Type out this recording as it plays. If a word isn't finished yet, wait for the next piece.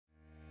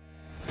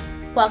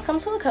Welcome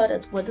to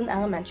Lakota's Woodland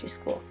Elementary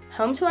School,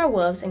 home to our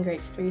wolves in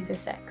grades 3 through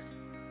 6.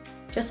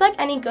 Just like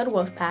any good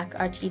wolf pack,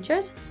 our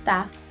teachers,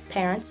 staff,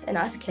 parents, and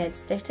us kids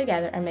stick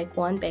together and make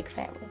one big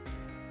family.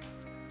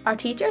 Our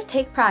teachers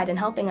take pride in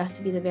helping us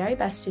to be the very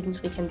best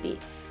students we can be,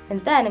 and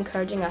then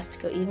encouraging us to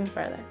go even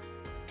further.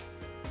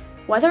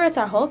 Whether it's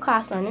our whole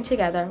class learning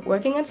together,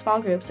 working in small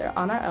groups, or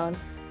on our own,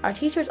 our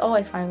teachers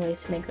always find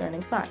ways to make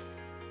learning fun.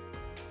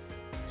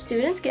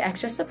 Students get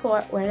extra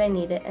support where they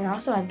need it and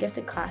also have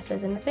gifted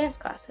classes and advanced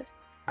classes.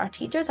 Our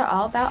teachers are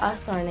all about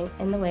us learning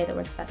in the way that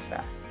works best for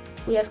us.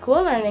 We have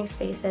cool learning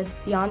spaces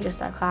beyond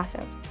just our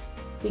classrooms.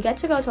 We get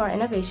to go to our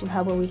innovation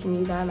hub where we can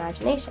use our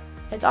imagination.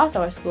 It's also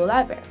our school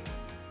library.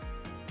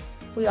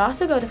 We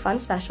also go to fun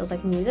specials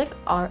like music,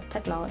 art,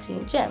 technology,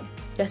 and gym,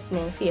 just to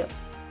name a few.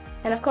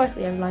 And of course,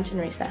 we have lunch and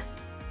recess.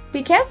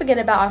 We can't forget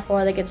about our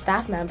four-legged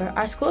staff member.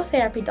 Our school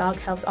therapy dog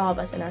helps all of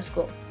us in our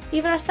school.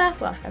 Even our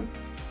staff love him.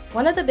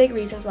 One of the big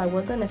reasons why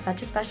Woodland is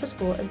such a special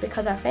school is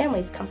because our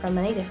families come from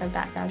many different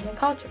backgrounds and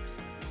cultures.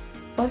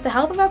 With the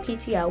help of our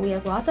PTO, we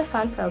have lots of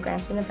fun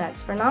programs and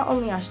events for not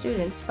only our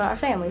students, but our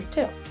families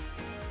too.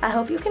 I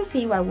hope you can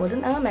see why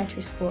Woodland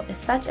Elementary School is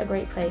such a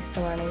great place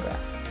to learn and grow.